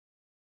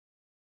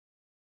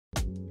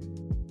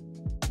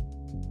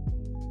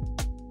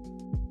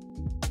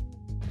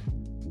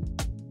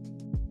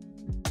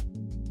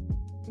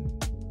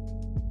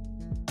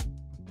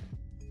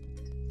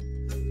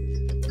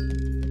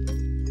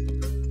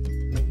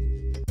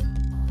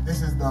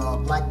This is the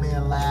Black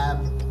Man Lab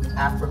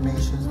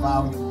Affirmations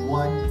Volume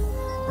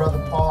 1.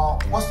 Brother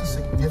Paul, what's the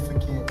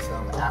significance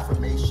of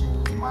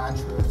affirmations,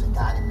 mantras, and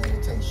guided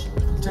meditation,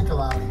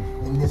 particularly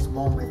in this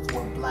moment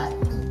for Black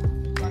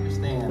men? You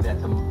understand that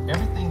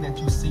everything that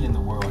you see in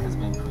the world has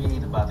been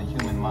created by the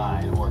human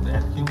mind, or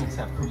that humans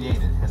have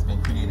created has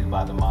been created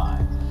by the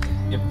mind.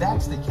 If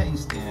that's the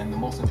case, then the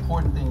most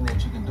important thing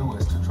that you can do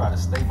is to try to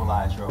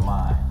stabilize your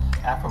mind.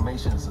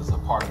 Affirmations is a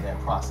part of that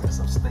process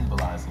of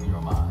stabilizing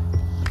your mind.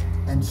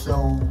 And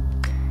so,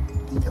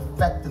 the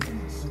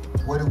effectiveness,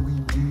 what do we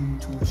do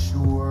to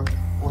assure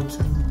or to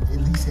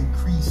at least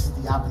increase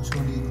the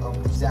opportunity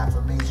of these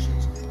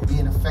affirmations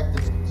being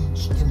effective in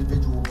each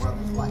individual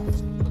brother's life?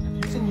 If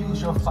you can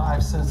use your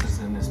 5 senses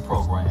in this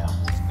program,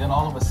 then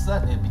all of a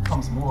sudden it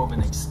becomes more of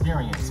an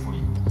experience for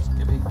you.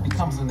 If it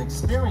becomes an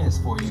experience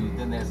for you,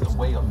 then there's a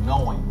way of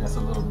knowing that's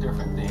a little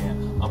different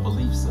than a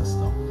belief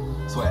system.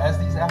 So as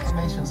these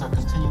affirmations are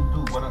continued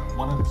to do,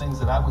 one of the things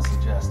that I would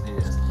suggest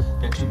is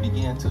that you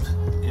begin to,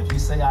 if you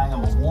say I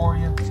am a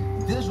warrior,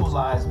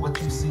 visualize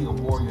what you see a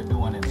warrior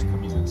doing in the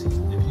community.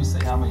 If you say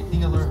I'm a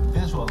healer,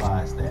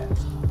 visualize that.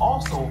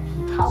 Also,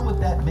 how would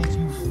that make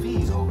you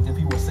feel if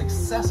you were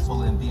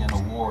successful in being a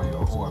warrior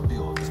or a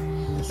builder?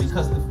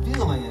 Because the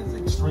feeling is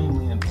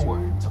extremely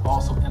important to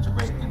also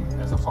integrate in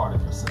as a part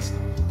of your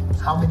system.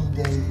 How many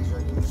days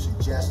are you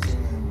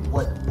suggesting, and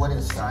what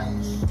is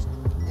science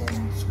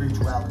and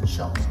spirituality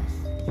showing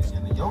us?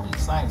 And the yogic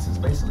sciences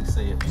basically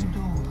say if you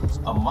do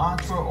a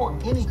mantra or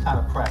any kind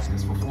of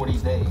practice for 40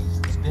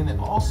 days, then it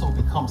also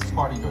becomes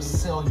part of your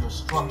cellular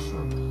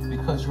structure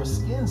because your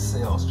skin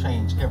cells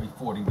change every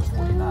 40 to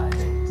 49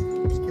 days.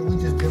 Can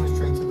we just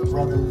demonstrate to the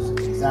brothers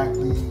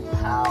exactly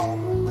how,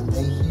 when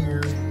they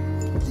hear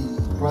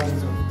the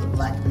brothers of the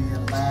Black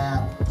Man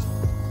Lab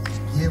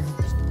give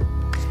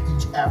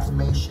each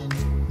affirmation,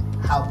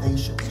 how they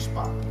should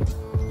respond?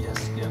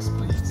 Yes,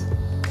 please.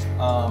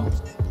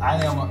 I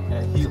am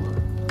a healer.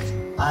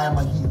 I am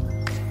a healer.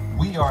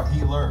 We are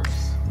healers.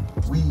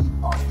 We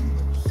are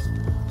healers.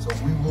 So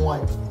we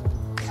want,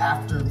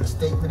 after the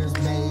statement is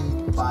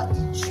made by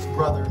each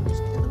brother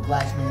in the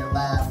Black Man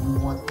Lab, we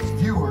want the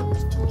viewer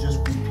to just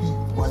repeat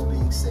what's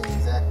being said.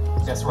 Is that?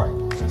 That's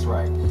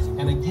right.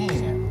 And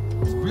again,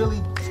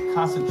 really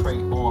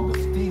concentrate on the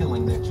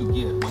feeling that you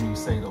get when you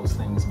say those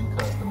things,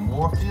 because the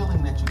more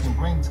feeling that you can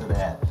bring to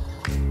that,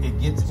 it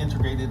gets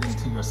integrated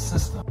into your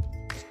system.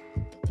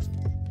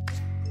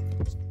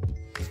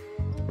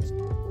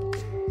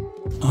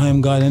 I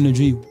am God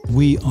energy.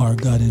 We are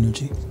God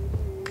energy.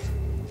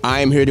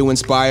 I am here to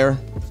inspire.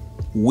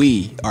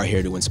 We are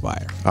here to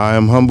inspire. I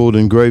am humbled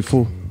and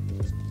grateful.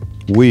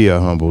 We are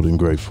humbled and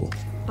grateful.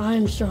 I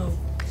am strong.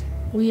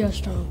 We are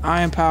strong.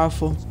 I am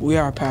powerful. We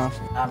are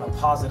powerful. I'm a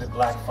positive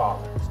Black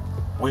father.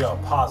 We are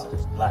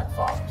positive Black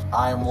fathers.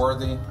 I am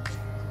worthy.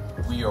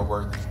 We are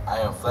worthy. I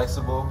am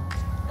flexible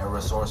and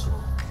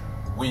resourceful.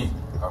 We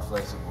are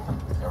flexible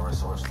and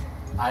resourceful.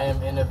 I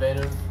am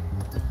innovative.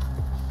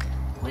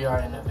 We are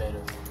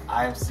innovative.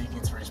 I am seeking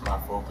to reach my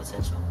full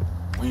potential.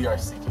 We are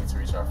seeking to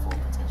reach our full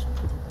potential.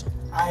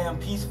 I am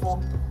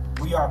peaceful.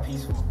 We are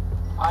peaceful.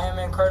 I am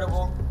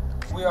incredible.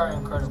 We are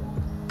incredible.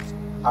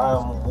 I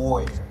am a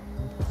warrior.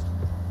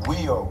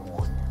 We are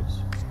warriors.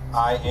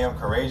 I am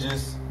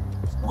courageous.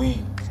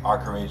 We are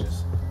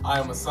courageous. I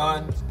am a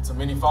son to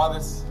many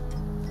fathers.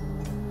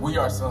 We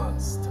are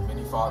sons to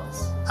many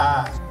fathers.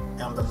 I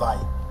am the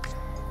light.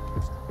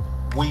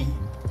 We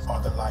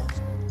are the light.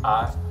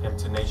 I am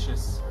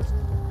tenacious.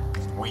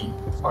 We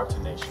are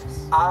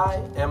tenacious.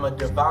 I am a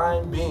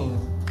divine being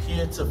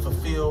here to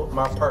fulfill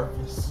my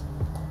purpose.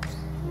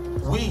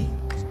 We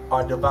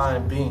are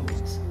divine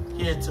beings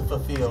here to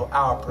fulfill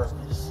our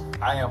purpose.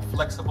 I am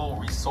flexible,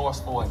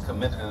 resourceful, and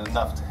committed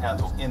enough to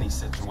handle any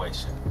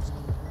situation.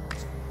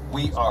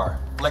 We are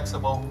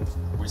flexible,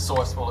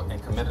 resourceful,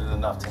 and committed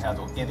enough to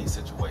handle any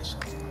situation.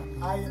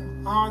 I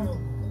am honored.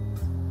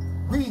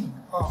 We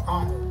are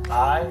honored.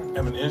 I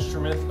am an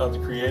instrument of the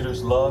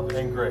Creator's love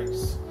and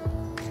grace.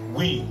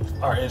 We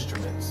are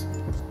instruments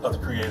of the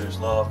Creator's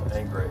love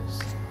and grace.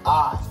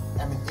 I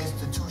am an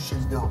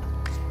institution builder.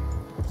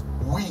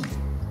 We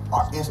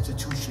are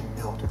institution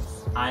builders.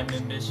 I'm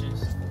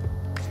ambitious.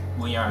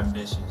 We are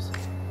ambitious.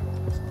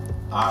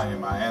 I am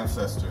my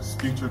ancestors'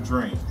 future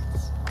dreams.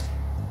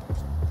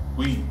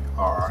 We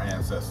are our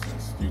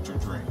ancestors' future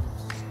dreams.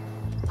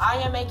 I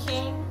am a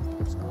king.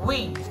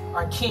 We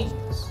are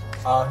kings.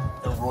 I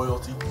am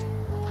royalty.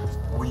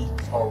 We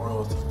are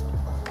royalty.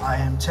 I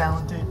am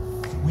talented.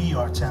 We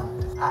are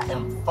talented. I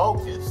am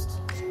focused.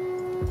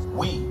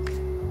 We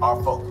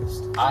are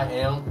focused. I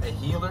am a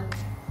healer.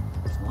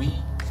 We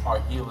are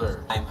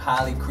healers. I am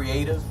highly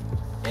creative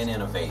and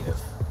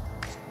innovative.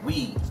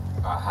 We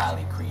are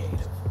highly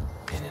creative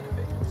and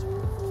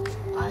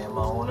innovative. I am an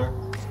owner.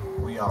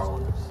 We are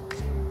owners.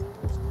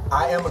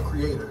 I am a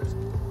creator.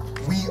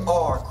 We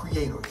are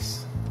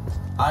creators.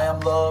 I am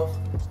love.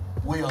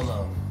 We are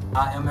love.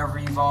 I am ever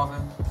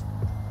evolving.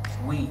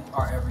 We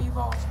are ever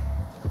evolving.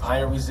 I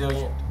am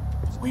resilient.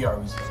 We are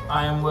resilient.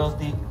 I am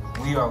wealthy.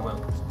 We are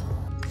wealthy.